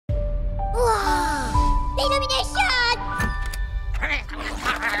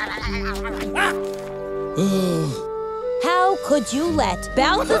How could you let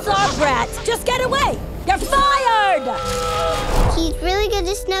Balthazar brats just get away? You're fired! He's really good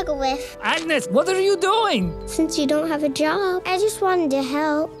to snuggle with. Agnes, what are you doing? Since you don't have a job, I just wanted to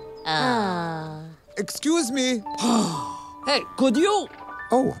help. Excuse me. Hey, could you?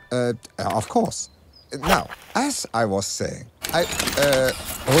 Oh, of course. Now, as I was saying,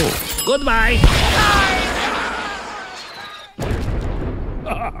 Goodbye.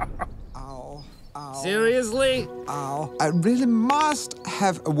 Ow. Seriously? Ow. I really must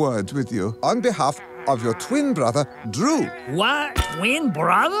have a word with you on behalf of your twin brother, Drew. What? Twin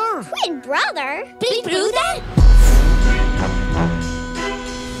brother? Twin brother? Big brother?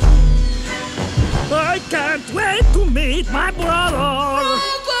 I can't wait to meet my brother!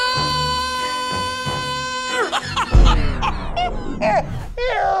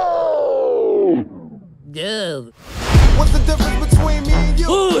 Dude. What's the difference between me and you?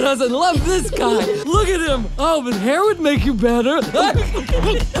 Who doesn't love this guy? Look at him! Oh, but hair would make you better. Look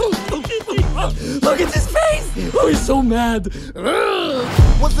at his face! Oh, he's so mad.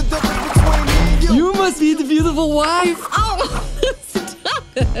 What's the difference between me and you? You must be the beautiful wife. Oh, stop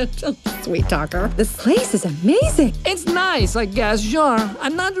it. Sweet talker. This place is amazing. It's nice, I guess, sure.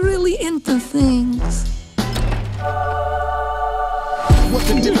 I'm not really into things. What's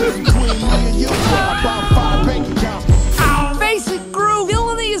the difference between me and you? About 5 bank accounts. Face it, Gru,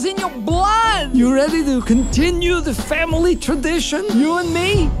 villainy is in your blood. You ready to continue the family tradition? You and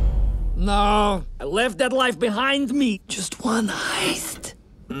me? No, I left that life behind me. Just one heist.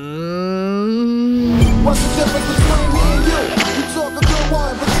 What's the difference between me and you? You talk a good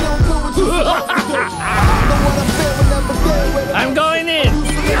one, but you don't do what you're supposed to do. Know what I feel when I'm there with it. I'm going in. You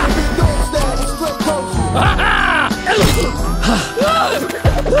used to live in big dog style, straight coach.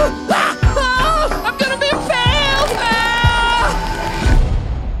 I'm gonna be impaled!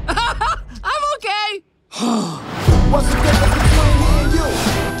 I'm okay. What's the difference between me and you?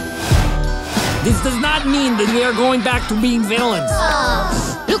 This does not mean that we are going back to being villains.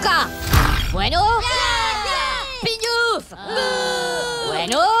 Luca! Bueno? Piñuf!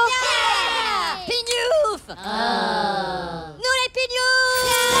 Bueno? Piñuf!